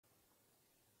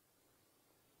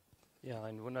Ja,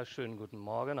 einen wunderschönen guten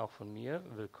Morgen auch von mir.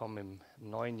 Willkommen im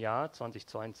neuen Jahr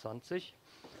 2022.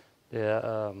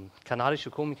 Der kanadische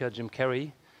Komiker Jim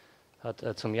Carrey hat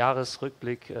zum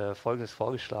Jahresrückblick Folgendes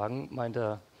vorgeschlagen.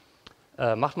 Meinte,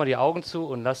 macht mal die Augen zu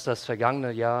und lasst das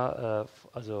vergangene Jahr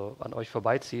also an euch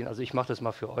vorbeiziehen. Also ich mache das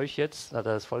mal für euch jetzt. Hat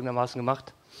er das folgendermaßen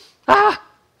gemacht.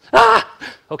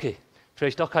 Okay,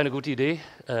 vielleicht doch keine gute Idee.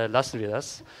 Lassen wir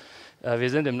das.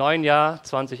 Wir sind im neuen Jahr,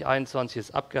 2021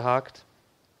 ist abgehakt.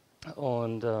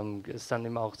 Und ist dann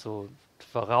eben auch so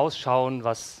vorausschauen,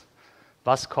 was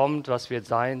kommt, was wird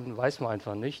sein, weiß man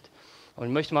einfach nicht. Und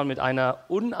ich möchte mal mit einer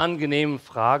unangenehmen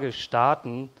Frage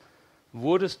starten.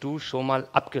 Wurdest du schon mal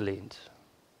abgelehnt?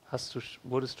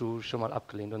 Wurdest du schon mal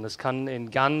abgelehnt? Und das kann in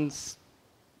ganz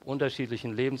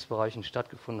unterschiedlichen Lebensbereichen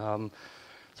stattgefunden haben.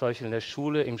 Zum Beispiel in der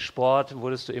Schule, im Sport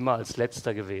wurdest du immer als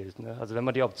Letzter gewählt. Ne? Also wenn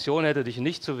man die Option hätte, dich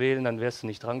nicht zu wählen, dann wärst du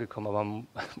nicht drangekommen. Aber man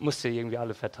musste irgendwie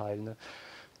alle verteilen. Ne?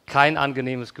 Kein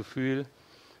angenehmes Gefühl.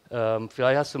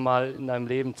 Vielleicht hast du mal in deinem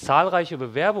Leben zahlreiche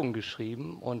Bewerbungen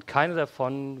geschrieben und keine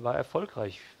davon war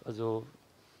erfolgreich. Also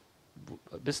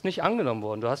bist nicht angenommen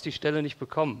worden, du hast die Stelle nicht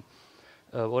bekommen.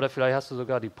 Oder vielleicht hast du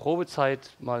sogar die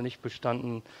Probezeit mal nicht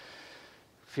bestanden.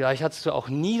 Vielleicht hattest du auch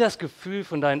nie das Gefühl,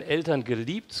 von deinen Eltern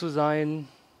geliebt zu sein,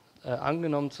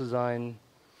 angenommen zu sein.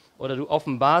 Oder du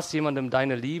offenbarst jemandem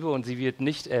deine Liebe und sie wird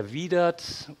nicht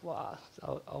erwidert. Boah, ist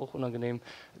auch unangenehm.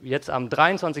 Jetzt am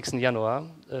 23. Januar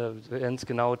werden es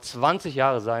genau 20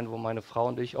 Jahre sein, wo meine Frau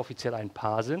und ich offiziell ein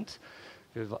Paar sind.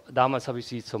 Damals habe ich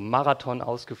sie zum Marathon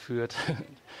ausgeführt.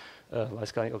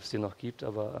 Weiß gar nicht, ob es den noch gibt,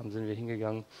 aber sind wir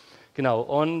hingegangen. Genau,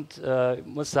 und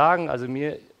muss sagen, also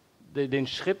mir den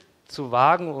Schritt zu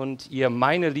wagen und ihr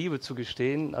meine Liebe zu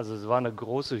gestehen, also es war eine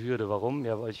große Hürde. Warum?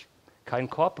 Ja, weil ich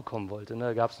keinen Korb bekommen wollte. Ne?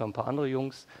 Da gab es noch ein paar andere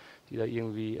Jungs, die da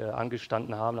irgendwie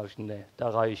angestanden haben. Da habe ich gesagt, nee, da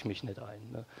reihe ich mich nicht ein.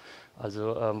 Ne?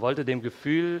 Also wollte dem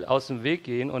Gefühl aus dem Weg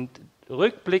gehen und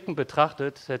rückblickend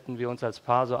betrachtet hätten wir uns als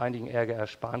Paar so einigen Ärger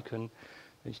ersparen können,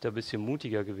 wenn ich da ein bisschen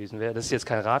mutiger gewesen wäre. Das ist jetzt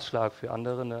kein Ratschlag für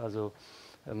andere, ne? Also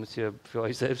müsst ihr für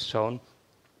euch selbst schauen.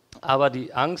 Aber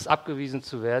die Angst, abgewiesen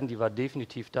zu werden, die war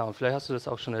definitiv da. Und vielleicht hast du das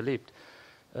auch schon erlebt.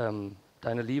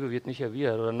 Deine Liebe wird nicht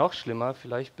erwidert. Oder noch schlimmer,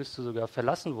 vielleicht bist du sogar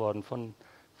verlassen worden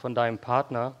von deinem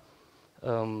Partner.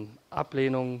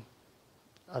 Ablehnung,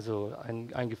 also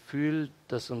ein Gefühl,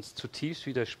 das uns zutiefst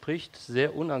widerspricht,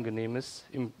 sehr unangenehm ist,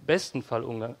 im besten Fall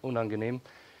unangenehm.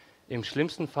 Im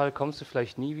schlimmsten Fall kommst du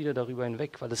vielleicht nie wieder darüber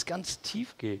hinweg, weil es ganz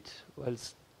tief geht, weil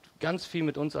es ganz viel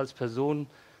mit uns als Person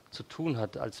zu tun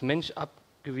hat. Als Mensch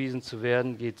abgewiesen zu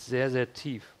werden, geht sehr, sehr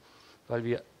tief, weil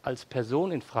wir als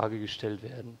Person in Frage gestellt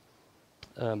werden.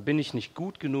 Bin ich nicht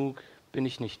gut genug? Bin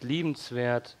ich nicht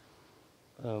liebenswert?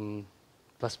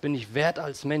 Was bin ich wert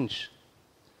als Mensch?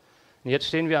 Und jetzt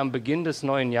stehen wir am Beginn des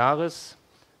neuen Jahres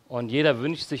und jeder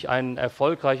wünscht sich ein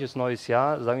erfolgreiches neues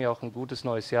Jahr, sagen wir auch ein gutes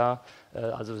neues Jahr.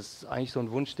 Also das ist eigentlich so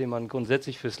ein Wunsch, den man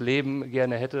grundsätzlich fürs Leben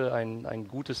gerne hätte, ein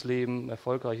gutes Leben, ein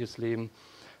erfolgreiches Leben.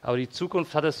 Aber die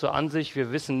Zukunft hat es so an sich,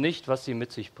 wir wissen nicht, was sie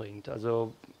mit sich bringt.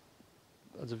 Also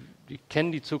wir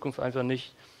kennen die Zukunft einfach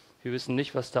nicht. Wir wissen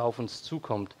nicht, was da auf uns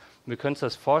zukommt. Wir können uns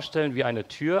das vorstellen wie eine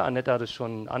Tür. Annette hat es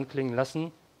schon anklingen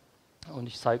lassen. Und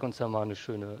ich zeige uns ja mal eine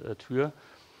schöne Tür.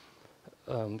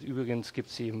 Übrigens gibt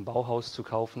es sie im Bauhaus zu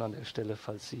kaufen an der Stelle,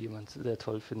 falls sie jemand sehr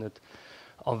toll findet.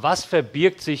 Und was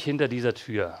verbirgt sich hinter dieser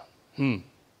Tür?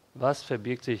 Was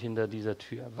verbirgt sich hinter dieser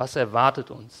Tür? Was erwartet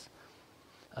uns?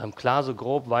 Klar, so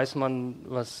grob weiß man,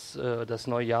 was das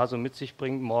neue Jahr so mit sich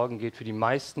bringt. Morgen geht für die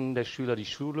meisten der Schüler die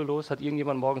Schule los. Hat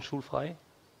irgendjemand morgen schulfrei?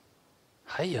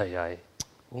 Heieiei,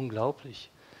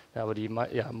 unglaublich. Ja, aber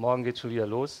morgen geht es schon wieder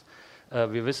los.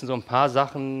 Wir wissen so ein paar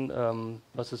Sachen,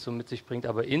 was es so mit sich bringt,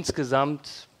 aber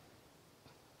insgesamt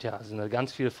sind da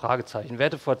ganz viele Fragezeichen. Wer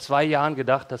hätte vor 2 Jahren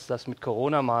gedacht, dass das mit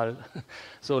Corona mal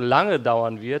so lange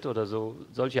dauern wird oder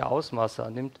solche Ausmaße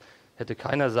annimmt, hätte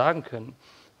keiner sagen können.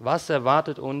 Was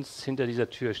erwartet uns hinter dieser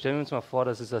Tür? Stellen wir uns mal vor,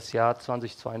 das ist das Jahr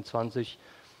 2022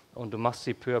 und du machst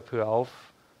sie peu à peu auf,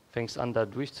 fängst an, da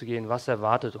durchzugehen. Was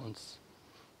erwartet uns?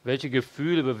 Welche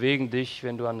Gefühle bewegen dich,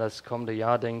 wenn du an das kommende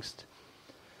Jahr denkst?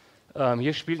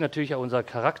 Hier spielt natürlich auch unser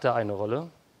Charakter eine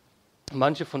Rolle.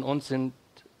 Manche von uns sind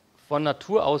von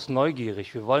Natur aus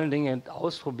neugierig. Wir wollen Dinge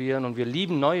ausprobieren und wir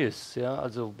lieben Neues. Ja?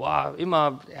 Also es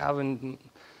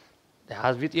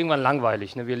wird irgendwann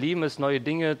langweilig. Ne? Wir lieben es, neue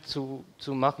Dinge zu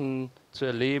machen, zu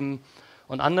erleben.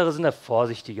 Und andere sind da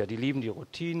vorsichtiger. Die lieben die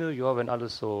Routine. Ja, wenn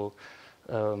alles so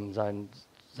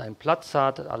seinen Platz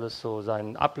hat, alles so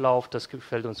seinen Ablauf, das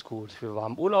gefällt uns gut. Wir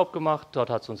haben Urlaub gemacht, dort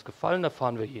hat es uns gefallen, da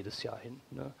fahren wir jedes Jahr hin.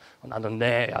 Ne? Und andere,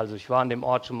 nee, also ich war an dem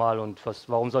Ort schon mal und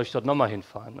warum soll ich dort nochmal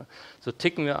hinfahren? Ne? So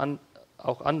ticken wir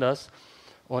auch anders.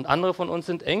 Und andere von uns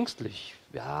sind ängstlich.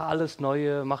 Ja, alles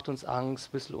Neue macht uns Angst,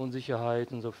 ein bisschen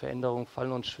Unsicherheit und so Veränderungen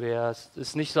fallen uns schwer. Es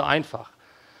ist nicht so einfach.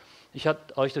 Ich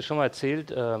hatte euch das schon mal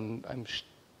erzählt,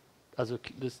 also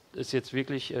das ist jetzt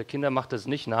wirklich, Kinder macht das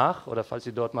nicht nach, oder falls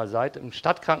ihr dort mal seid, im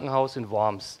Stadtkrankenhaus in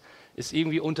Worms ist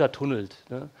irgendwie untertunnelt.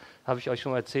 Ne? Habe ich euch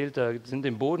schon mal erzählt, da sind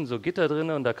im Boden so Gitter drin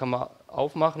und da kann man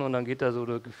aufmachen und dann geht da so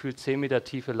eine gefühlt 10 Meter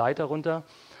tiefe Leiter runter.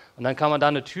 Und dann kann man da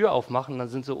eine Tür aufmachen, dann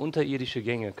sind so unterirdische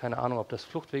Gänge. Keine Ahnung, ob das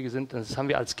Fluchtwege sind. Das haben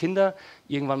wir als Kinder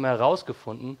irgendwann mal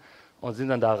herausgefunden und sind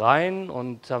dann da rein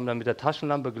und haben dann mit der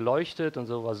Taschenlampe geleuchtet und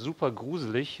so. War super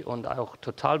gruselig und auch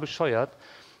total bescheuert,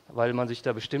 weil man sich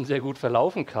da bestimmt sehr gut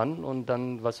verlaufen kann. Und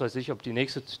dann, was weiß ich, ob die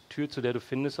nächste Tür, zu der du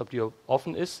findest, ob die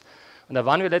offen ist. Und da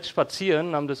waren wir letztens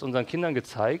spazieren, haben das unseren Kindern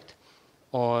gezeigt.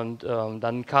 Und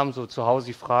dann kamen so zu Hause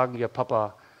die Fragen, ja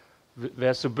Papa,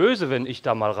 wärst du böse, wenn ich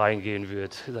da mal reingehen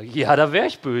würde? Ja, da wäre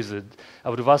ich böse.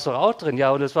 Aber du warst doch auch drin.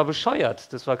 Ja, und das war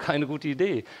bescheuert. Das war keine gute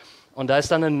Idee. Und da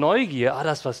ist dann eine Neugier.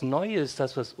 Das ist was Neues,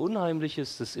 das ist was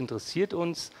Unheimliches, das interessiert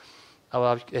uns.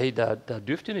 Aber hey, da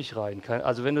dürft ihr nicht rein.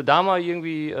 Also wenn du da mal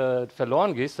irgendwie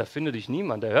verloren gehst, da findet dich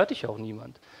niemand, da hört dich auch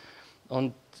niemand.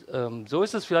 Und so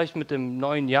ist es vielleicht mit dem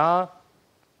neuen Jahr.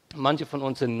 Manche von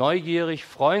uns sind neugierig,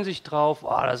 freuen sich drauf.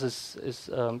 Das ist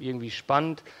irgendwie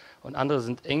spannend. Und andere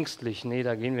sind ängstlich, nee,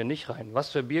 da gehen wir nicht rein. Was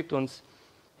verbirgt uns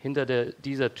hinter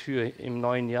dieser Tür im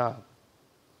neuen Jahr?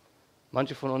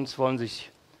 Manche von uns wollen sich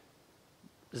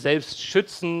selbst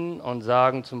schützen und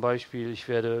sagen zum Beispiel, ich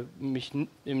werde mich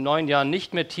im neuen Jahr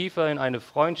nicht mehr tiefer in eine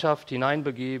Freundschaft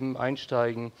hineinbegeben,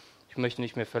 einsteigen. Ich möchte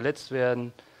nicht mehr verletzt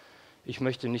werden. Ich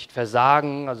möchte nicht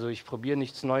versagen, also ich probiere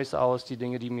nichts Neues aus. Die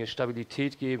Dinge, die mir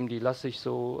Stabilität geben, die lasse ich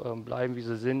so bleiben, wie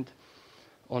sie sind.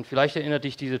 Und vielleicht erinnert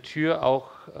dich diese Tür auch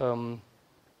an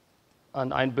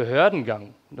einen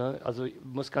Behördengang. Ne? Also ich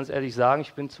muss ganz ehrlich sagen,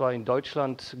 ich bin zwar in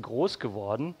Deutschland groß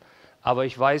geworden, aber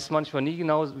ich weiß manchmal nie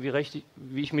genau,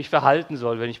 wie ich mich verhalten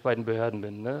soll, wenn ich bei den Behörden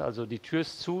bin. Ne? Also die Tür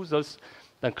ist zu,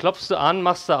 dann klopfst du an,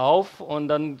 machst du auf und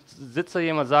dann sitzt da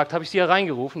jemand und sagt, habe ich Sie hier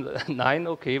reingerufen? Nein,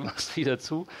 okay, machst wieder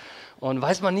zu. Und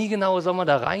weiß man nie genau, soll man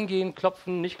da reingehen,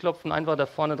 klopfen, nicht klopfen, einfach da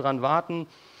vorne dran warten.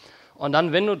 Und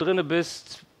dann, wenn du drinne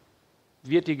bist,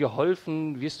 wird dir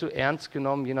geholfen, wirst du ernst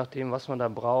genommen, je nachdem, was man da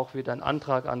braucht, wird ein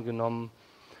Antrag angenommen.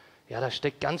 Ja, da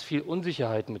steckt ganz viel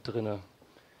Unsicherheit mit drinne.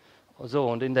 So,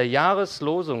 und in der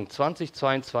Jahreslosung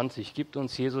 2022 gibt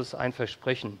uns Jesus ein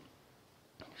Versprechen.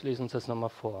 Ich lese uns das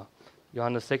nochmal vor.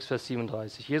 Johannes 6, Vers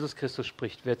 37. Jesus Christus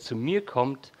spricht, wer zu mir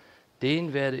kommt,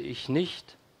 den werde ich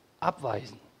nicht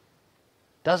abweisen.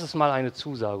 Das ist mal eine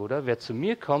Zusage, oder? Wer zu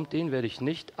mir kommt, den werde ich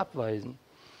nicht abweisen.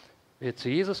 Wer zu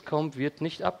Jesus kommt, wird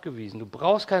nicht abgewiesen. Du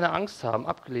brauchst keine Angst haben,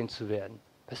 abgelehnt zu werden.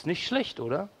 Das ist nicht schlecht,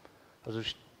 oder? Also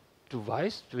du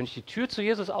weißt, wenn ich die Tür zu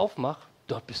Jesus aufmache,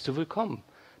 dort bist du willkommen.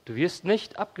 Du wirst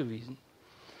nicht abgewiesen.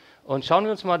 Und schauen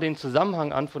wir uns mal den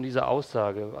Zusammenhang an von dieser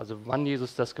Aussage, also wann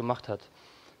Jesus das gemacht hat.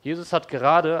 Jesus hat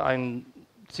gerade ein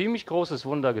ziemlich großes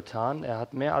Wunder getan. Er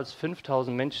hat mehr als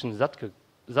 5000 Menschen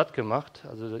satt gemacht.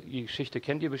 Also die Geschichte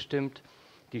kennt ihr bestimmt.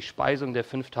 Die Speisung der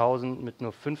 5000 mit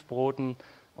nur 5 Broten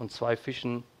und 2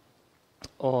 Fischen.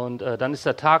 Und dann ist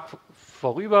der Tag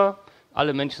vorüber,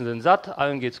 alle Menschen sind satt,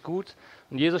 allen geht's gut.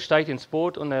 Und Jesus steigt ins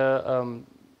Boot und er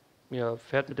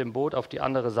fährt mit dem Boot auf die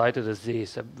andere Seite des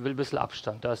Sees. Er will ein bisschen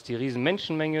Abstand. Da ist die riesen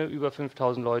Menschenmenge, über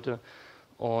 5000 Leute.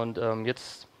 Und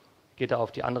jetzt geht er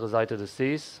auf die andere Seite des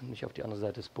Sees, nicht auf die andere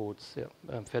Seite des Boots. Er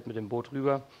fährt mit dem Boot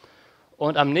rüber.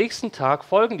 Und am nächsten Tag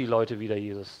folgen die Leute wieder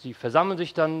Jesus. Die versammeln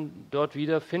sich dann dort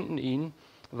wieder, finden ihn.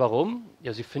 Warum?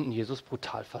 Ja, sie finden Jesus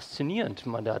brutal faszinierend.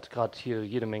 Der hat gerade hier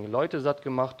jede Menge Leute satt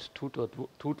gemacht,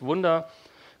 tut Wunder.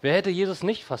 Wer hätte Jesus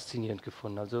nicht faszinierend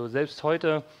gefunden? Also selbst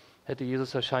heute hätte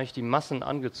Jesus wahrscheinlich die Massen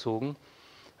angezogen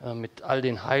mit all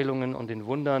den Heilungen und den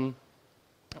Wundern.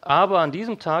 Aber an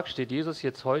diesem Tag steht Jesus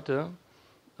jetzt heute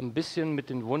ein bisschen mit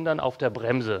den Wundern auf der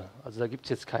Bremse. Also da gibt es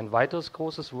jetzt kein weiteres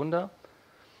großes Wunder.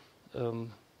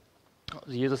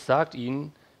 Jesus sagt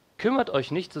ihnen, kümmert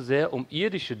euch nicht so sehr um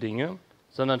irdische Dinge,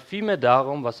 sondern vielmehr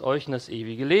darum, was euch in das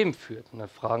ewige Leben führt. Und dann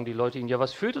fragen die Leute ihn, ja,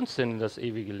 was führt uns denn in das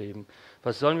ewige Leben?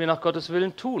 Was sollen wir nach Gottes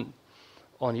Willen tun?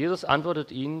 Und Jesus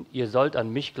antwortet ihnen, ihr sollt an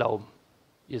mich glauben.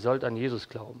 Ihr sollt an Jesus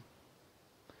glauben.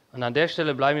 Und an der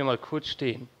Stelle bleiben wir mal kurz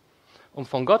stehen. Um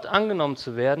von Gott angenommen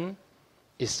zu werden,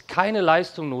 ist keine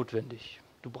Leistung notwendig.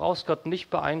 Du brauchst Gott nicht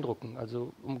beeindrucken.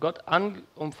 Also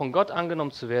um von Gott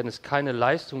angenommen zu werden, ist keine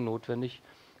Leistung notwendig,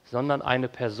 sondern eine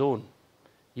Person,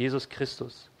 Jesus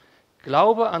Christus.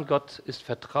 Glaube an Gott ist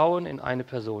Vertrauen in eine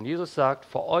Person. Jesus sagt,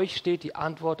 vor euch steht die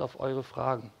Antwort auf eure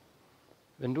Fragen.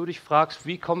 Wenn du dich fragst,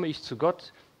 wie komme ich zu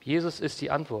Gott? Jesus ist die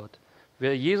Antwort.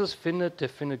 Wer Jesus findet, der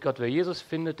findet Gott. Wer Jesus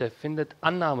findet, der findet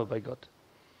Annahme bei Gott.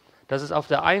 Das ist auf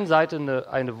der einen Seite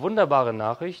eine wunderbare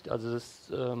Nachricht, also das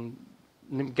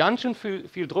nimmt ganz schön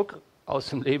viel Druck aus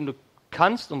dem Leben. Du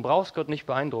kannst und brauchst Gott nicht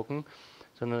beeindrucken,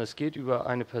 sondern es geht über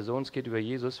eine Person, es geht über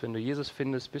Jesus. Wenn du Jesus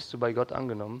findest, bist du bei Gott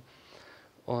angenommen.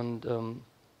 Und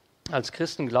als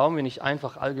Christen glauben wir nicht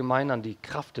einfach allgemein an die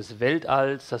Kraft des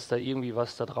Weltalls, dass da irgendwie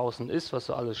was da draußen ist, was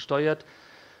so alles steuert,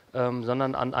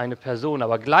 sondern an eine Person.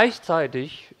 Aber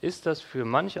gleichzeitig ist das für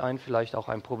manch einen vielleicht auch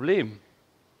ein Problem.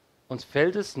 Uns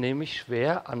fällt es nämlich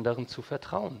schwer, anderen zu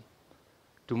vertrauen.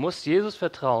 Du musst Jesus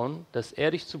vertrauen, dass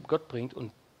er dich zu Gott bringt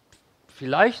und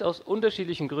vielleicht aus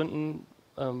unterschiedlichen Gründen,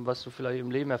 was du vielleicht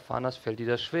im Leben erfahren hast, fällt dir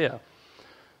das schwer.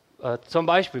 Zum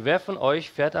Beispiel, wer von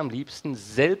euch fährt am liebsten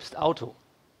selbst Auto?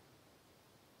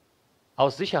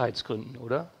 Aus Sicherheitsgründen,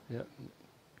 oder? Ja.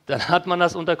 Dann hat man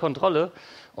das unter Kontrolle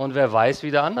und wer weiß,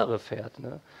 wie der andere fährt.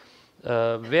 Ne?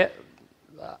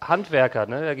 Handwerker,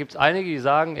 ne? Da gibt es einige, die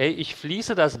sagen, ey, ich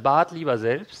fließe das Bad lieber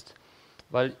selbst,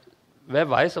 weil wer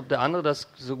weiß, ob der andere das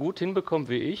so gut hinbekommt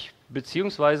wie ich,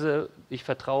 beziehungsweise ich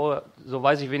vertraue, so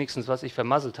weiß ich wenigstens, was ich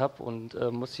vermasselt habe und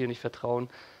muss hier nicht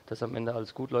vertrauen, dass am Ende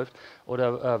alles gut läuft.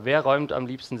 Oder wer räumt am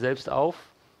liebsten selbst auf?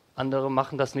 Andere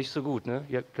machen das nicht so gut. Ne?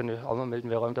 Ihr könnt ihr auch mal melden,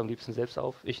 wer räumt am liebsten selbst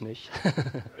auf? Ich nicht.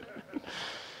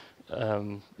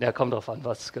 Ja, kommt drauf an,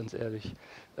 was, ganz ehrlich.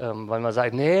 Weil man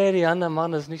sagt, nee, die anderen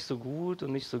machen das nicht so gut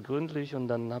und nicht so gründlich und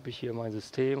dann habe ich hier mein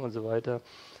System und so weiter.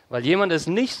 Weil jemand es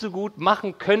nicht so gut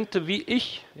machen könnte wie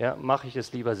ich, ja, mache ich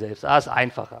es lieber selbst. Ist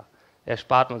einfacher.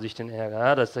 Erspart man sich den Ärger,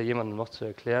 ja, das ist da jemandem noch zu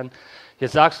erklären.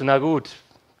 Jetzt sagst du, na gut,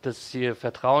 das hier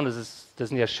Vertrauen, das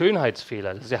sind ja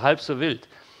Schönheitsfehler, das ist ja halb so wild.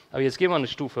 Aber jetzt gehen wir eine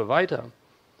Stufe weiter.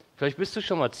 Vielleicht bist du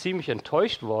schon mal ziemlich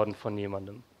enttäuscht worden von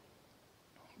jemandem.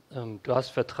 Du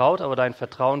hast vertraut, aber dein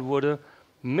Vertrauen wurde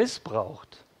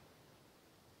missbraucht.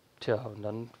 Tja, und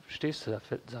dann stehst du da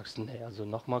und sagst, nee, also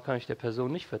nochmal kann ich der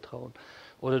Person nicht vertrauen.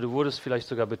 Oder du wurdest vielleicht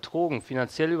sogar betrogen,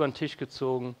 finanziell über den Tisch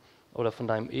gezogen oder von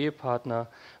deinem Ehepartner.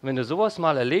 Und wenn du sowas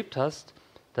mal erlebt hast,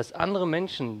 dass andere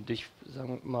Menschen dich,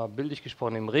 sagen wir mal bildlich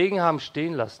gesprochen, im Regen haben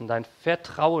stehen lassen, dein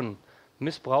Vertrauen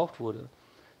missbraucht wurde,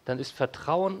 dann ist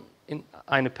Vertrauen in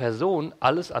eine Person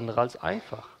alles andere als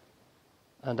einfach.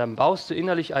 Dann baust du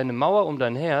innerlich eine Mauer um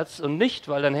dein Herz und nicht,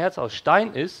 weil dein Herz aus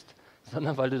Stein ist,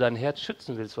 sondern weil du dein Herz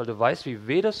schützen willst, weil du weißt, wie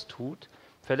weh das tut,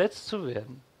 verletzt zu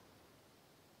werden.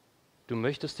 Du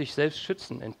möchtest dich selbst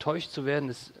schützen. Enttäuscht zu werden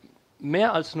ist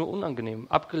mehr als nur unangenehm.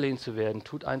 Abgelehnt zu werden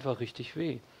tut einfach richtig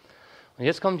weh. Und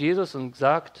jetzt kommt Jesus und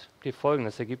sagt dir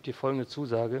Folgendes, er gibt dir folgende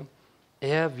Zusage: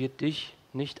 Er wird dich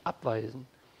nicht abweisen.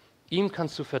 Ihm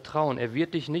kannst du vertrauen, er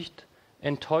wird dich nicht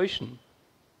enttäuschen.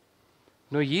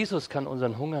 Nur Jesus kann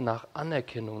unseren Hunger nach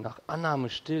Anerkennung, nach Annahme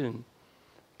stillen.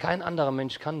 Kein anderer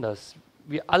Mensch kann das.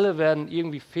 Wir alle werden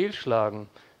irgendwie fehlschlagen.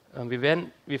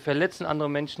 Wir verletzen andere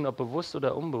Menschen, ob bewusst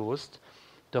oder unbewusst.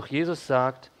 Doch Jesus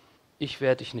sagt, ich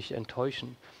werde dich nicht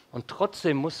enttäuschen. Und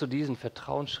trotzdem musst du diesen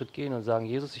Vertrauensschritt gehen und sagen,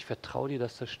 Jesus, ich vertraue dir,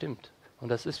 dass das stimmt. Und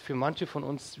das ist für manche von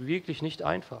uns wirklich nicht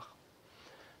einfach.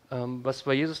 Was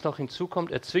bei Jesus noch hinzukommt,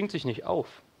 er zwingt sich nicht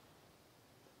auf.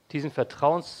 Diesen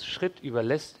Vertrauensschritt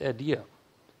überlässt er dir.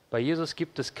 Bei Jesus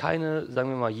gibt es keine, sagen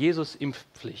wir mal,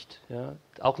 Jesus-Impfpflicht. Ja?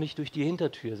 Auch nicht durch die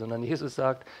Hintertür, sondern Jesus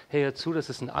sagt, hey, hör zu, das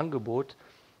ist ein Angebot,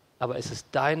 aber es ist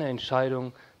deine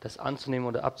Entscheidung, das anzunehmen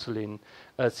oder abzulehnen.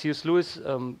 C.S. Lewis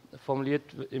formuliert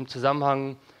im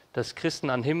Zusammenhang, dass Christen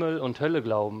an Himmel und Hölle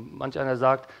glauben. Manch einer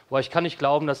sagt, boah, ich kann nicht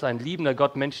glauben, dass ein liebender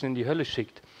Gott Menschen in die Hölle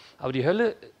schickt. Aber die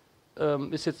Hölle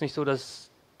ist jetzt nicht so,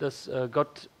 dass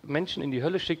Gott Menschen in die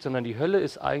Hölle schickt, sondern die Hölle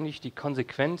ist eigentlich die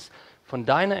Konsequenz von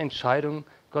deiner Entscheidung,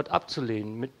 Gott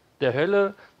abzulehnen. Mit der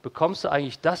Hölle bekommst du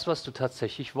eigentlich das, was du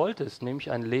tatsächlich wolltest,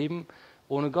 nämlich ein Leben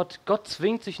ohne Gott. Gott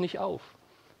zwingt sich nicht auf.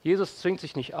 Jesus zwingt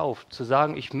sich nicht auf, zu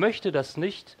sagen, ich möchte das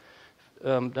nicht,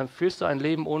 dann führst du ein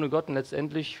Leben ohne Gott und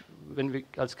letztendlich, wenn wir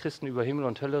als Christen über Himmel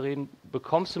und Hölle reden,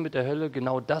 bekommst du mit der Hölle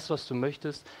genau das, was du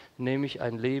möchtest, nämlich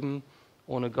ein Leben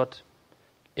ohne Gott.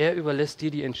 Er überlässt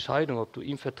dir die Entscheidung, ob du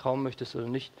ihm vertrauen möchtest oder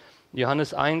nicht. In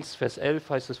Johannes 1, Vers 11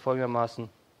 heißt es folgendermaßen: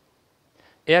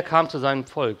 Er kam zu seinem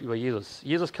Volk, über Jesus.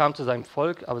 Jesus kam zu seinem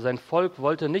Volk, aber sein Volk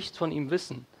wollte nichts von ihm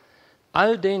wissen.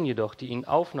 All denen jedoch, die ihn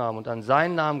aufnahmen und an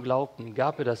seinen Namen glaubten,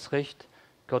 gab er das Recht,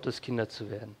 Gottes Kinder zu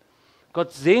werden.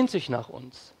 Gott sehnt sich nach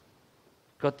uns.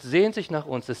 Gott sehnt sich nach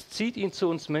uns. Es zieht ihn zu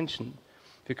uns Menschen.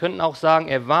 Wir könnten auch sagen,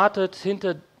 er wartet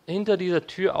hinter dieser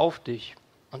Tür auf dich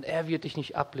und er wird dich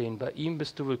nicht ablehnen. Bei ihm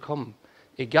bist du willkommen.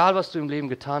 Egal, was du im Leben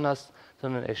getan hast,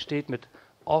 sondern er steht mit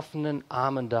offenen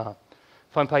Armen da.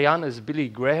 Vor ein paar Jahren ist Billy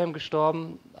Graham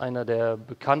gestorben, einer der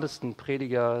bekanntesten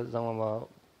Prediger, sagen wir mal,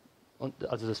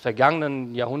 also des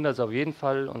vergangenen Jahrhunderts auf jeden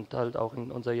Fall und halt auch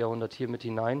in unser Jahrhundert hier mit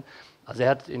hinein. Also er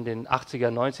hat in den 80er,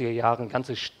 90er Jahren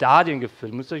ganze Stadien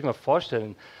gefüllt, müsst ihr euch mal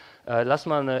vorstellen. lass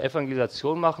mal eine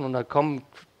Evangelisation machen und da kommen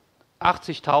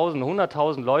 80.000,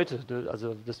 100.000 Leute.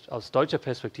 Also aus deutscher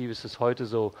Perspektive ist es heute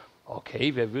so,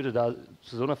 okay, wer würde da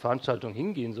zu so einer Veranstaltung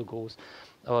hingehen, so groß?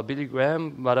 Aber Billy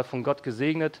Graham war da von Gott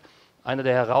gesegnet, einer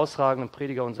der herausragenden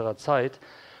Prediger unserer Zeit.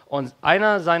 Und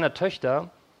einer seiner Töchter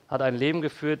hat ein Leben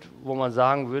geführt, wo man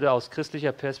sagen würde, aus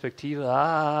christlicher Perspektive,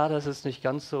 das ist nicht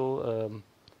ganz so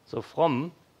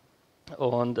fromm.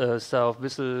 Und ist da auf ein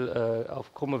bisschen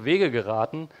auf krumme Wege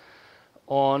geraten.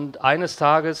 Und eines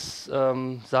Tages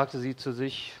sagte sie zu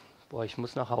sich, ich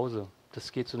muss nach Hause.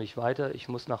 Das geht so nicht weiter, ich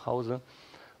muss nach Hause.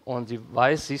 Und sie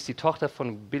weiß, sie ist die Tochter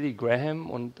von Billy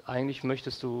Graham und eigentlich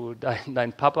möchtest du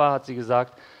deinen Papa, hat sie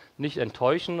gesagt, nicht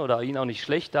enttäuschen oder ihn auch nicht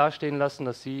schlecht dastehen lassen,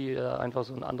 dass sie einfach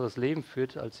so ein anderes Leben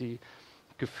führt, als sie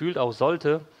gefühlt auch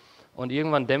sollte. Und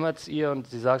irgendwann dämmert es ihr und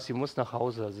sie sagt, sie muss nach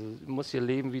Hause. Also sie muss ihr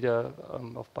Leben wieder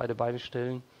auf beide Beine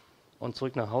stellen und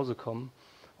zurück nach Hause kommen.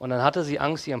 Und dann hatte sie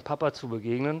Angst, ihrem Papa zu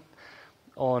begegnen.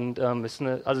 Und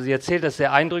also sie erzählt das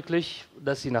sehr eindrücklich,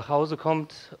 dass sie nach Hause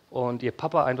kommt und ihr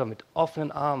Papa einfach mit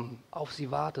offenen Armen auf sie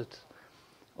wartet.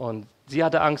 Und sie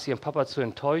hatte Angst, ihren Papa zu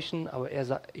enttäuschen, aber er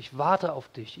sagt, ich warte auf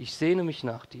dich, ich sehne mich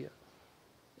nach dir.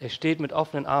 Er steht mit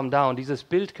offenen Armen da und dieses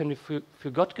Bild können wir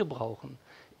für Gott gebrauchen.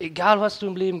 Egal, was du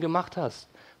im Leben gemacht hast,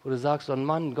 wo du sagst, oh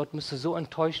Mann, Gott müsste so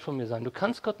enttäuscht von mir sein. Du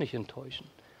kannst Gott nicht enttäuschen.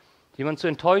 Jemand zu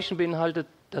enttäuschen beinhaltet,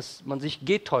 dass man sich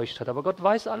getäuscht hat, aber Gott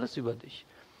weiß alles über dich.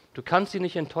 Du kannst ihn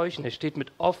nicht enttäuschen, er steht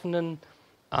mit offenen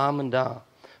Armen da.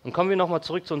 Und kommen wir nochmal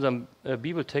zurück zu unserem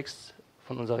Bibeltext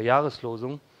von unserer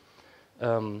Jahreslosung.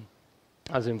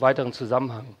 Also im weiteren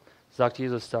Zusammenhang sagt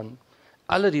Jesus dann,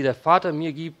 alle, die der Vater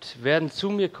mir gibt, werden zu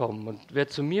mir kommen. Und wer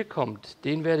zu mir kommt,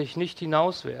 den werde ich nicht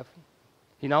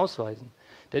hinausweisen.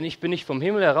 Denn ich bin nicht vom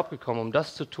Himmel herabgekommen, um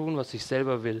das zu tun, was ich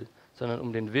selber will, sondern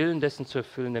um den Willen dessen zu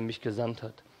erfüllen, der mich gesandt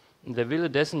hat. Und der Wille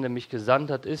dessen, der mich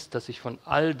gesandt hat, ist, dass ich von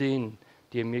all denen,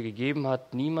 die er mir gegeben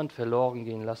hat, niemand verloren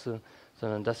gehen lasse,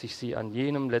 sondern dass ich sie an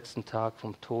jenem letzten Tag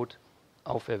vom Tod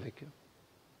auferwecke.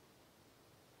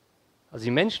 Also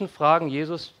die Menschen fragen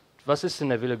Jesus, was ist denn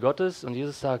der Wille Gottes? Und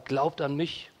Jesus sagt, glaubt an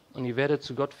mich und ihr werdet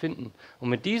zu Gott finden. Und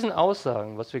mit diesen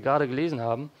Aussagen, was wir gerade gelesen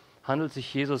haben, handelt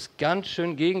sich Jesus ganz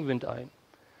schön Gegenwind ein.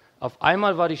 Auf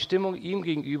einmal war die Stimmung ihm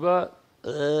gegenüber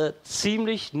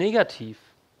ziemlich negativ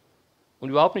und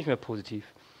überhaupt nicht mehr positiv.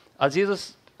 Als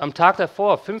Jesus am Tag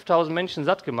davor 5.000 Menschen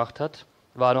satt gemacht hat,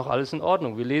 war noch alles in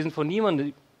Ordnung. Wir lesen von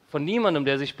niemandem,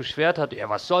 der sich beschwert hat, ja,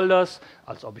 was soll das,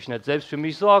 als ob ich nicht selbst für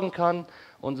mich sorgen kann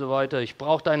und so weiter. Ich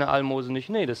brauche deine Almose nicht.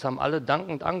 Nee, das haben alle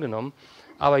dankend angenommen.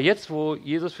 Aber jetzt, wo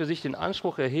Jesus für sich den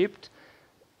Anspruch erhebt,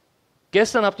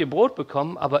 gestern habt ihr Brot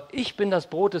bekommen, aber ich bin das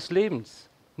Brot des Lebens.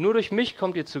 Nur durch mich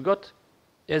kommt ihr zu Gott.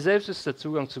 Er selbst ist der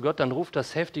Zugang zu Gott. Dann ruft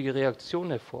das heftige Reaktion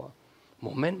hervor.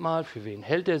 Moment mal, für wen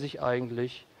hält er sich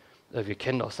eigentlich? Wir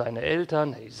kennen doch seine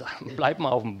Eltern. Hey, bleib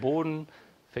mal auf dem Boden.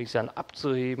 Fängst ja an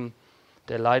abzuheben.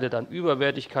 Der leidet an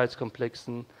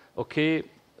Überwertigkeitskomplexen. Okay,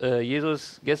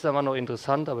 Jesus, gestern war noch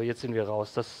interessant, aber jetzt sind wir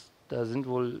raus. Das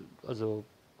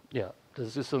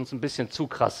ist uns ein bisschen zu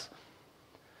krass.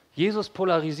 Jesus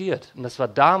polarisiert. Und das war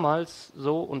damals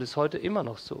so und ist heute immer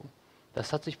noch so.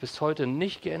 Das hat sich bis heute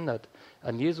nicht geändert.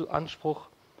 An Jesu Anspruch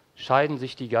scheiden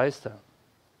sich die Geister.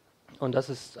 Und das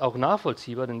ist auch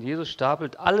nachvollziehbar, denn Jesus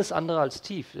stapelt alles andere als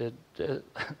tief. Er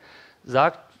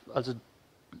sagt, also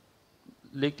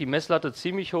legt die Messlatte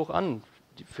ziemlich hoch an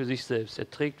für sich selbst. Er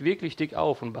trägt wirklich dick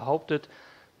auf und behauptet,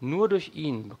 nur durch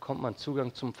ihn bekommt man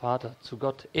Zugang zum Vater, zu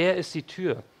Gott. Er ist die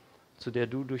Tür, zu der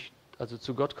du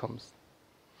zu Gott kommst.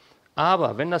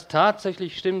 Aber wenn das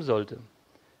tatsächlich stimmen sollte,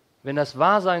 wenn das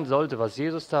wahr sein sollte, was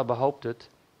Jesus da behauptet,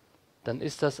 dann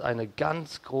ist das eine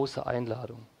ganz große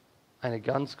Einladung. Eine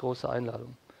ganz große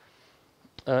Einladung.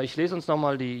 Ich lese uns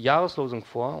nochmal die Jahreslosung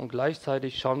vor und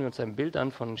gleichzeitig schauen wir uns ein Bild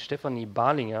an von Stefanie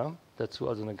Barlinger, dazu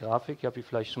also eine Grafik, ihr habt die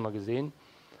vielleicht schon mal gesehen.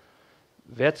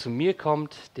 Wer zu mir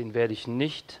kommt, den werde ich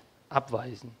nicht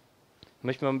abweisen. Ich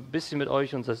möchte mal ein bisschen mit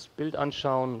euch uns das Bild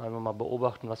anschauen und einfach mal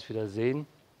beobachten, was wir da sehen.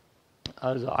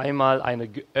 Also einmal eine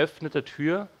geöffnete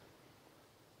Tür.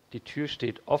 Die Tür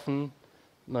steht offen.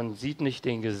 Man sieht nicht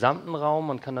den gesamten Raum,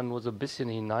 man kann dann nur so ein bisschen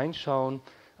hineinschauen.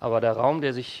 Aber der Raum,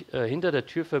 der sich hinter der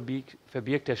Tür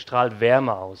verbirgt, der strahlt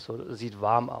Wärme aus, oder sieht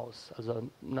warm aus. Also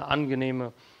eine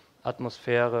angenehme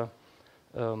Atmosphäre.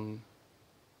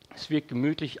 Es wirkt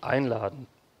gemütlich einladend.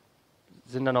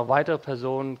 Sind da noch weitere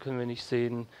Personen, können wir nicht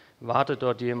sehen. Wartet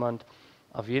dort jemand?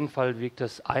 Auf jeden Fall wirkt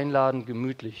das einladend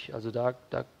gemütlich. Also da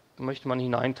möchte man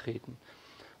hineintreten.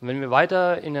 Und wenn wir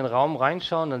weiter in den Raum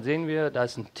reinschauen, dann sehen wir, da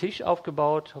ist ein Tisch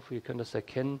aufgebaut. Ich hoffe, ihr könnt das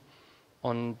erkennen.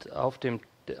 Und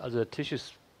der Tisch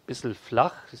ist ein bisschen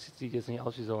flach. Das sieht jetzt nicht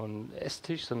aus wie so ein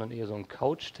Esstisch, sondern eher so ein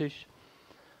Couchtisch.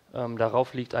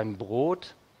 Darauf liegt ein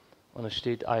Brot und es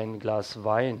steht ein Glas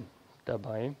Wein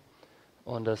dabei.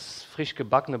 Und das frisch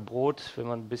gebackene Brot, wenn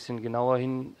man ein bisschen genauer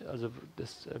also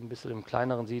das ein bisschen im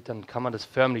Kleineren sieht, dann kann man das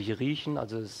förmlich riechen.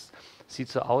 Also es sieht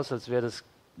so aus, als wäre das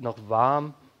noch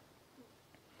warm.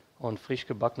 Und frisch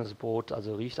gebackenes Brot,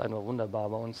 also riecht einfach wunderbar.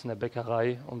 Bei uns in der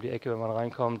Bäckerei um die Ecke, wenn man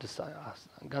reinkommt, ist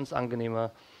ein ganz angenehmer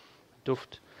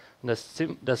Duft. Und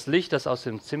das Licht, das aus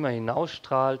dem Zimmer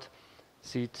hinausstrahlt,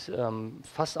 sieht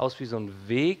fast aus wie so ein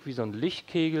Weg, wie so ein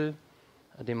Lichtkegel,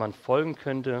 dem man folgen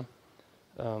könnte.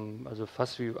 Also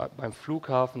fast wie beim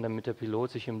Flughafen, damit der Pilot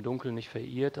sich im Dunkeln nicht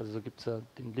verirrt. Also so gibt es ja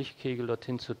den Lichtkegel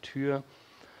dorthin zur Tür.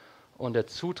 Und der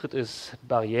Zutritt ist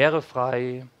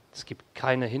barrierefrei. Es gibt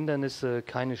keine Hindernisse,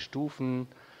 keine Stufen.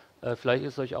 Vielleicht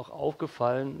ist euch auch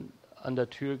aufgefallen, an der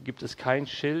Tür gibt es kein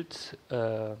Schild,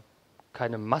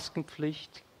 keine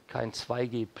Maskenpflicht, kein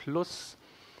 2G+,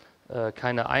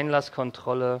 keine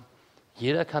Einlasskontrolle.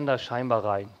 Jeder kann da scheinbar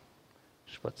rein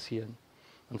spazieren.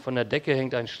 Und von der Decke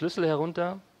hängt ein Schlüssel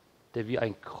herunter, der wie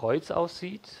ein Kreuz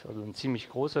aussieht, also ein ziemlich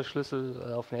großer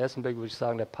Schlüssel. Auf den ersten Blick würde ich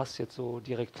sagen, der passt jetzt so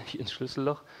direkt nicht ins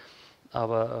Schlüsselloch.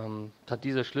 Aber hat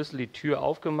dieser Schlüssel die Tür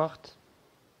aufgemacht?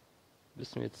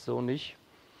 Wissen wir jetzt so nicht.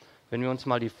 Wenn wir uns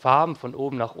mal die Farben von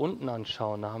oben nach unten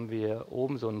anschauen, da haben wir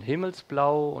oben so ein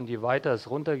Himmelsblau und je weiter es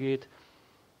runtergeht,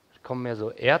 kommen mehr so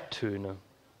Erdtöne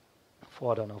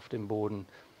vor dann auf dem Boden.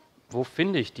 Wo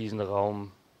finde ich diesen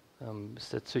Raum?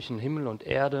 Ist er zwischen Himmel und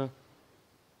Erde?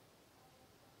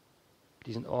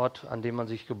 Diesen Ort, an dem man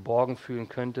sich geborgen fühlen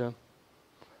könnte.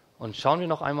 Und schauen wir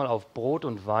noch einmal auf Brot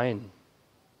und Wein.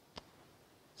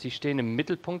 Sie stehen im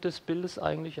Mittelpunkt des Bildes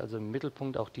eigentlich, also im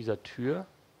Mittelpunkt auch dieser Tür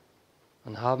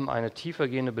und haben eine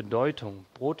tiefergehende Bedeutung.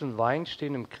 Brot und Wein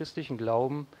stehen im christlichen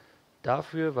Glauben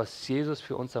dafür, was Jesus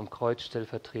für uns am Kreuz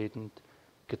stellvertretend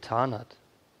getan hat.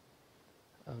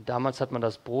 Damals hat man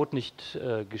das Brot nicht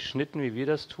geschnitten, wie wir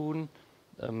das tun,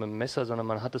 mit dem Messer, sondern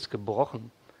man hat es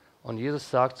gebrochen. Und Jesus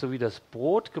sagt, so wie das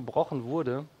Brot gebrochen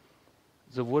wurde,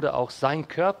 so wurde auch sein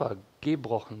Körper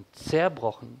gebrochen,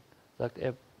 zerbrochen. Sagt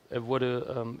er,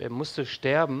 er musste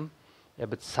sterben, er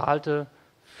bezahlte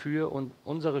für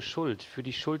unsere Schuld, für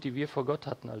die Schuld, die wir vor Gott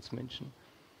hatten als Menschen.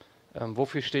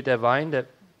 Wofür steht der Wein?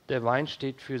 Der Wein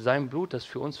steht für sein Blut, das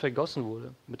für uns vergossen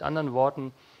wurde. Mit anderen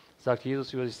Worten sagt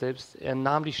Jesus über sich selbst, er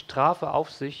nahm die Strafe auf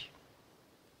sich,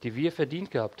 die wir verdient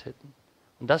gehabt hätten.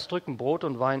 Und das drücken Brot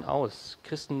und Wein aus.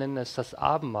 Christen nennen es das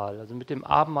Abendmahl. Also mit dem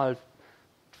Abendmahl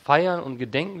feiern und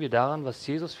gedenken wir daran, was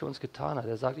Jesus für uns getan hat.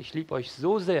 Er sagt, ich liebe euch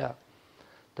so sehr,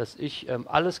 dass ich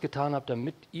alles getan habe,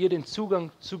 damit ihr den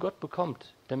Zugang zu Gott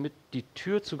bekommt, damit die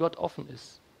Tür zu Gott offen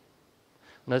ist.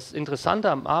 Und das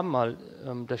Interessante am Abendmahl,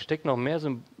 da steckt noch mehr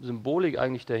Symbolik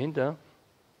eigentlich dahinter,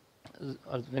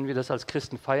 also wenn wir das als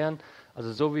Christen feiern,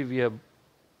 also so wie wir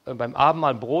beim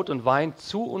Abendmahl Brot und Wein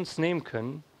zu uns nehmen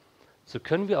können, so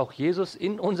können wir auch Jesus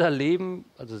in unser Leben,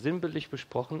 also sinnbildlich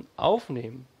besprochen,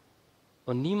 aufnehmen.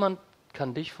 Und niemand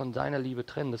kann dich von seiner Liebe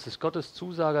trennen. Das ist Gottes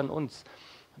Zusage an uns.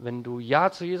 Wenn du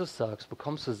Ja zu Jesus sagst,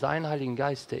 bekommst du seinen Heiligen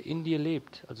Geist, der in dir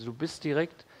lebt. Also du bist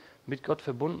direkt mit Gott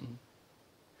verbunden.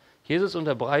 Jesus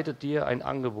unterbreitet dir ein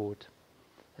Angebot.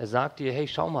 Er sagt dir, hey,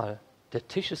 schau mal, der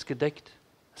Tisch ist gedeckt.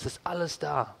 Es ist alles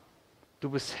da.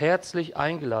 Du bist herzlich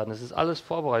eingeladen. Es ist alles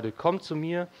vorbereitet. Komm zu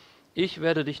mir. Ich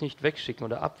werde dich nicht wegschicken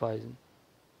oder abweisen.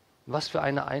 Was für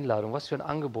eine Einladung, was für ein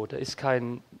Angebot. Da ist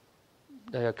keine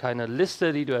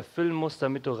Liste, die du erfüllen musst,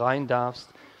 damit du rein darfst.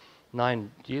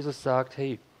 Nein, Jesus sagt,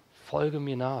 hey, folge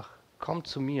mir nach. Komm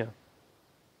zu mir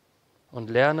und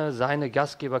lerne seine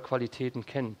Gastgeberqualitäten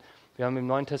kennen. Wir haben im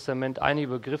Neuen Testament einige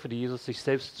Begriffe, die Jesus sich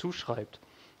selbst zuschreibt.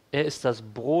 Er ist das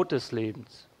Brot des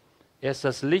Lebens. Er ist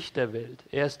das Licht der Welt.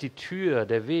 Er ist die Tür,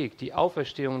 der Weg, die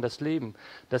Auferstehung, das Leben.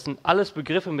 Das sind alles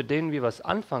Begriffe, mit denen wir was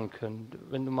anfangen können.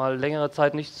 Wenn du mal längere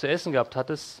Zeit nichts zu essen gehabt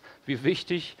hattest, wie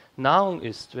wichtig Nahrung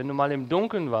ist. Wenn du mal im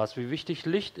Dunkeln warst, wie wichtig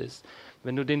Licht ist.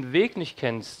 Wenn du den Weg nicht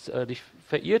kennst, dich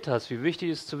verirrt hast, wie wichtig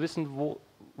ist zu wissen, wo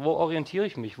orientiere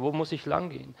ich mich, wo muss ich lang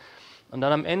gehen. Und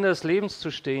dann am Ende des Lebens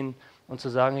zu stehen und zu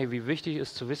sagen, hey, wie wichtig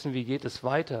ist zu wissen, wie geht es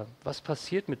weiter, was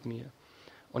passiert mit mir.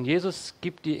 Und Jesus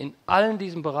gibt dir in allen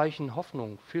diesen Bereichen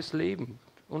Hoffnung fürs Leben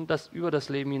und das über das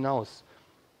Leben hinaus.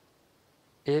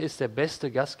 Er ist der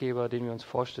beste Gastgeber, den wir uns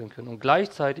vorstellen können. Und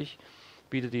gleichzeitig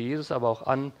bietet dir Jesus aber auch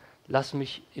an, lass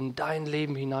mich in dein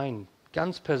Leben hinein,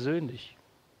 ganz persönlich.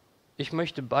 Ich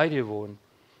möchte bei dir wohnen.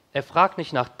 Er fragt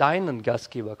nicht nach deinen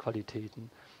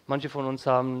Gastgeberqualitäten. Manche von uns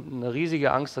haben eine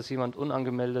riesige Angst, dass jemand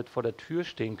unangemeldet vor der Tür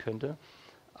stehen könnte.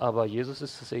 Aber Jesus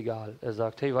ist es egal. Er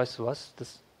sagt, hey, weißt du was,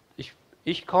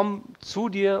 ich komme zu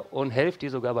dir und helfe dir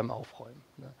sogar beim Aufräumen.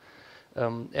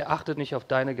 Er achtet nicht auf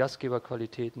deine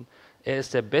Gastgeberqualitäten. Er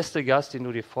ist der beste Gast, den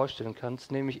du dir vorstellen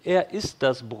kannst, nämlich er ist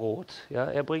das Brot. Ja,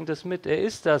 er bringt es mit, er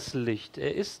ist das Licht,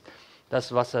 er ist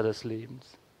das Wasser des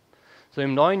Lebens. So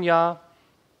im neuen Jahr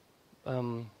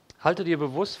halte dir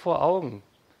bewusst vor Augen,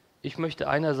 ich möchte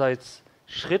einerseits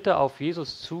Schritte auf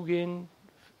Jesus zugehen,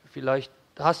 vielleicht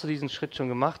hast du diesen Schritt schon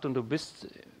gemacht und du bist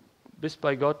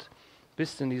bei Gott,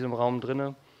 bist in diesem Raum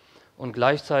drinne und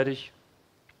gleichzeitig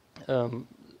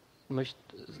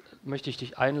möchte ich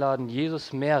dich einladen,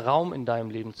 Jesus mehr Raum in deinem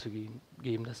Leben zu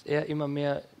geben, dass er immer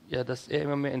mehr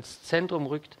ins Zentrum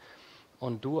rückt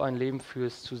und du ein Leben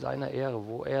führst zu seiner Ehre,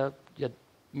 wo er ja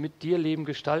mit dir Leben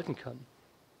gestalten kann.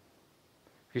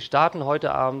 Wir starten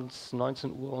heute Abend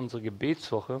 19 Uhr unsere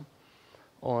Gebetswoche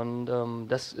und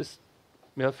das ist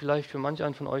ja vielleicht für manch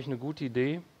einen von euch eine gute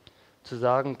Idee, zu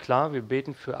sagen, klar, wir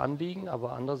beten für Anliegen,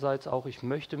 aber andererseits auch, ich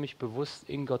möchte mich bewusst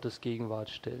in Gottes Gegenwart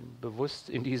stellen, bewusst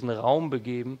in diesen Raum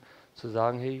begeben, zu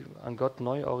sagen, hey, an Gott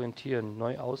neu orientieren,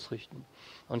 neu ausrichten.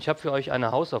 Und ich habe für euch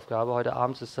eine Hausaufgabe, heute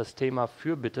Abend ist das Thema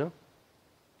Fürbitte.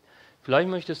 Vielleicht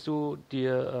möchtest du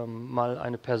dir mal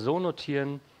eine Person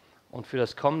notieren und für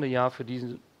das kommende Jahr für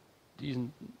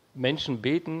diesen Menschen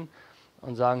beten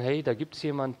und sagen, hey, da gibt es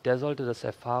jemand, der sollte das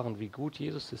erfahren, wie gut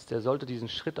Jesus ist, der sollte diesen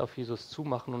Schritt auf Jesus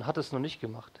zumachen und hat es noch nicht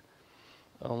gemacht.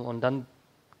 Und dann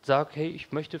sag, hey,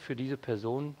 ich möchte für diese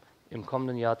Person im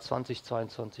kommenden Jahr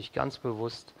 2022 ganz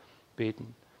bewusst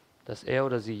beten, dass er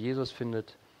oder sie Jesus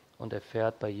findet und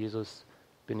erfährt, bei Jesus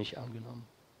bin ich angenommen.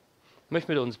 Ich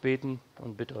möchte mit uns beten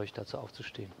und bitte euch dazu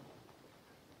aufzustehen.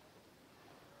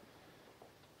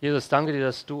 Jesus, danke dir,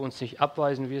 dass du uns nicht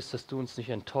abweisen wirst, dass du uns nicht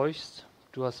enttäuschst.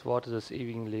 Du hast Worte des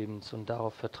ewigen Lebens und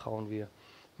darauf vertrauen wir.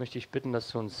 Möchte ich bitten, dass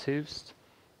du uns hilfst,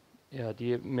 ja,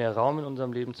 dir mehr Raum in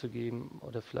unserem Leben zu geben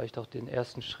oder vielleicht auch den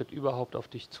ersten Schritt überhaupt auf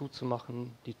dich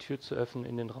zuzumachen, die Tür zu öffnen,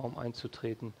 in den Raum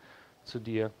einzutreten zu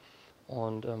dir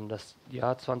und das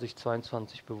Jahr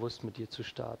 2022 bewusst mit dir zu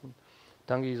starten.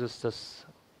 Danke, Jesus, dass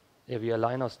wir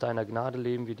allein aus deiner Gnade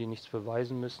leben, wir dir nichts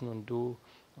beweisen müssen und du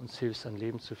uns hilfst, ein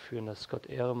Leben zu führen, das Gott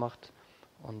Ehre macht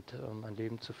und ein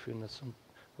Leben zu führen,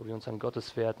 wo wir uns an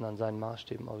Gottes Werten, an seinen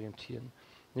Maßstäben orientieren.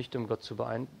 Nicht um Gott zu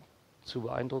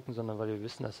beeindrucken, sondern weil wir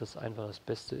wissen, dass das einfach das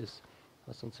Beste ist,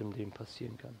 was uns im Leben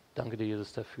passieren kann. Danke dir,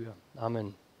 Jesus, dafür.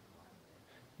 Amen.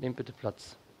 Nehmt bitte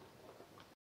Platz.